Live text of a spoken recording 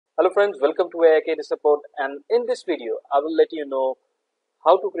Hello friends, welcome to AIKD Support, and in this video I will let you know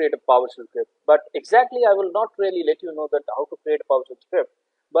how to create a PowerShell script. But exactly I will not really let you know that how to create a PowerShell script,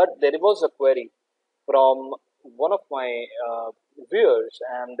 but there was a query from one of my viewers,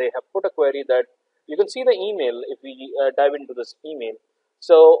 and they have put a query that you can see the email if we dive into this email.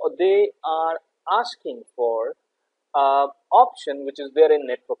 So they are asking for option which is there in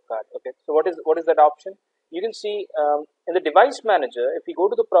network card. Okay, so what is that option? You can see in the device manager, if we go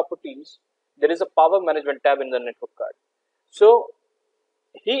to the properties, there is a power management tab in the network card. So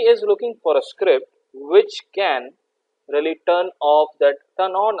he is looking for a script which can really turn on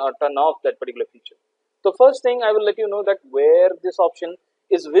or turn off that particular feature. So first thing I will let you know that where this option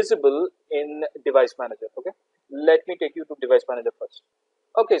is visible in device manager. Okay, let me take you to device manager first.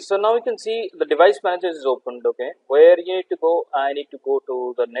 Okay, so now you can see the device manager is opened. Okay, where you need to go, I need to go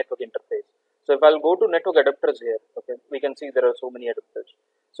to the network interface. So if I'll go to network adapters here, okay, we can see there are so many adapters.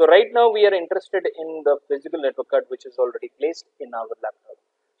 So right now we are interested in the physical network card which is already placed in our laptop.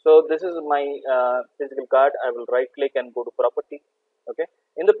 So this is my physical card. I will right click and go to property. Okay,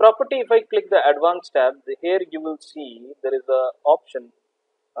 in the property, if I click the advanced tab, here you will see there is a option,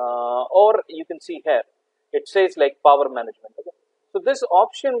 or you can see here it says like power management. Okay, so this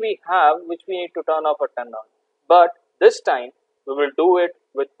option we have which we need to turn off or turn on, but this time we will do it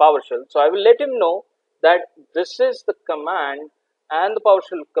with PowerShell. So I will let him know that this is the command and the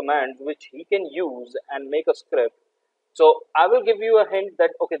PowerShell command which he can use and make a script. So I will give you a hint that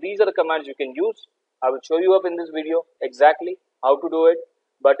okay, these are the commands you can use. I will show you up in this video exactly how to do it,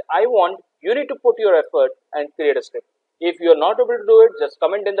 but I want you need to put your effort and create a script. If you are not able to do it, just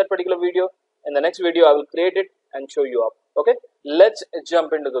comment in that particular video. In the next video, I will create it and show you up. Okay, let's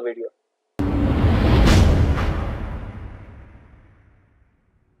jump into the video.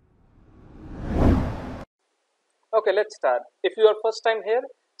 Okay, let's start. If you are first time here,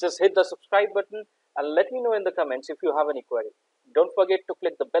 just hit the subscribe button and let me know in the comments if you have any query. Don't forget to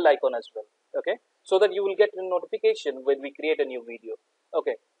click the bell icon as well. Okay, so that you will get a notification when we create a new video.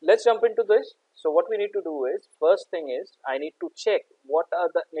 Okay, let's jump into this. So what we need to do is, first thing is, I need to check what are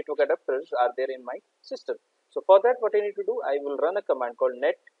the network adapters are there in my system. So for that, what I need to do, I will run a command called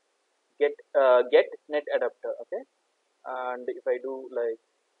get net adapter. Okay, and if I do like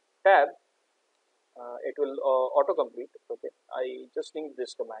tab, it will autocomplete. Okay, I just need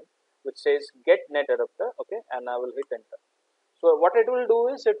this command which says get net adapter. Okay, and I will hit enter. So what it will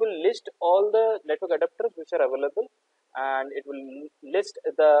do is it will list all the network adapters which are available, and it will list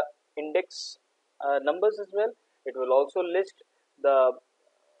the index numbers as well. It will also list the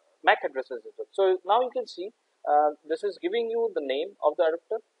MAC addresses as well. So now you can see this is giving you the name of the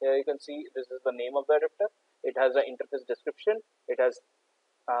adapter. Here you can see this is the name of the adapter. It has an interface description. It has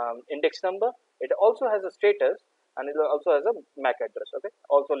index number. It also has a status, and it also has a MAC address. Okay,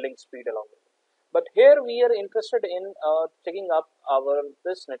 also link speed along with it. But here we are interested in checking up our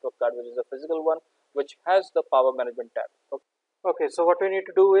this network card, which is a physical one, which has the power management tab. Okay. Okay, so what we need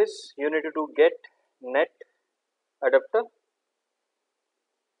to do is you need to do get net adapter.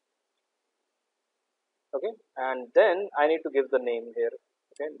 Okay, and then I need to give the name here.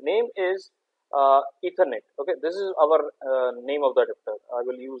 Okay, name is Ethernet. Okay, this is our name of the adapter. I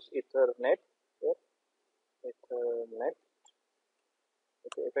will use Ethernet here. Ethernet.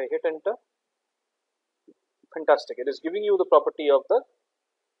 Okay, if I hit enter, fantastic. It is giving you the property of the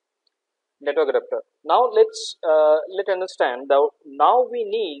network adapter. Now let's understand that now we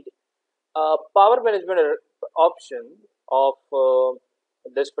need a power management option of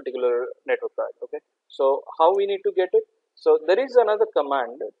this particular network card. Okay, so how we need to get it? So there is another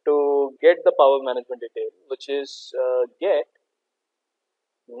command to get the power management detail, which is get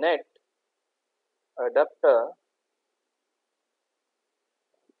net adapter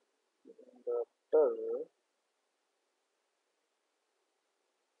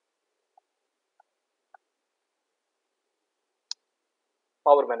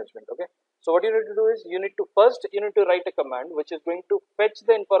power management. Okay, so what you need to do is you need to write a command which is going to fetch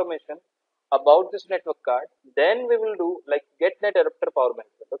the information about this network card. Then we will do like get net adapter power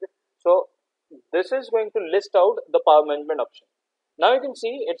management. Okay, so this is going to list out the power management option. Now you can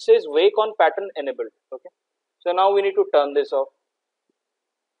see it says wake on pattern enabled. Okay, so now we need to turn this off.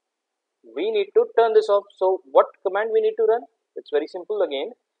 So what command we need to run? It's very simple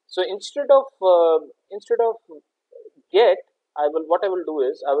again. So instead of get, what I will do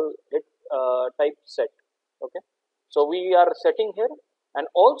is I will hit type set. Okay, so we are setting here, and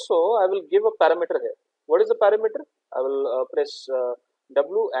also I will give a parameter here. What is the parameter? I will press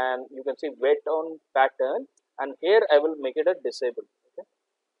W, and you can see wait on pattern, and here I will make it a disable. Okay,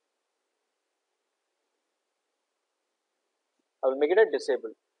 I will make it a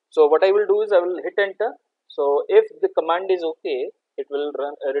disable. So what I will do is I will hit enter. So if the command is okay, it will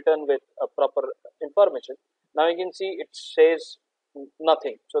return with a proper information. Now you can see it says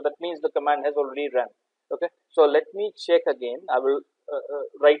nothing. So that means the command has already run. Okay. So let me check again. I will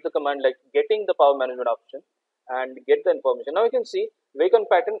write the command like getting the power management option and get the information. Now you can see wake on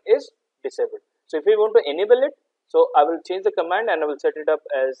pattern is disabled. So if we want to enable it, so I will change the command and I will set it up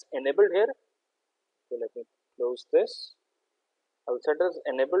as enabled here. So let me close this. I will set it as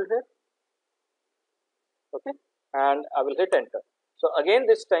enabled here. Okay, and I will hit enter. So again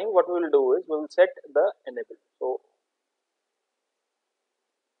this time what we will do is we will set the enable. So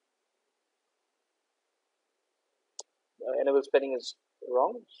enable spelling is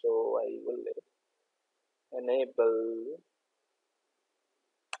wrong, so I will enable.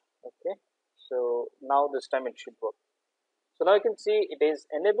 Okay, so now this time it should work. So now you can see it is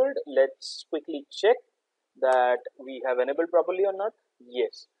enabled. Let's quickly check that we have enabled properly or not.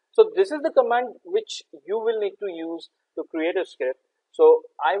 Yes. So this is the command which you will need to use to create a script. So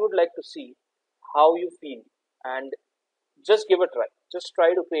I would like to see how you feel and just give a try. Just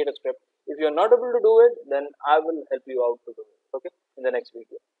try to create a script. If you're not able to do it, then I will help you out to do it. Okay, in the next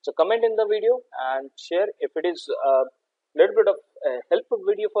video. So comment in the video and share if it is a little bit of a helpful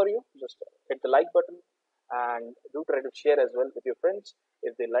video for you. Just hit the like button and do try to share as well with your friends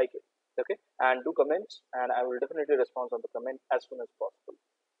if they like it. Okay, and do comments, and I will definitely respond on the comment as soon as possible.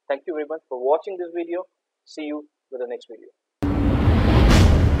 Thank you very much for watching this video. See you with the next video.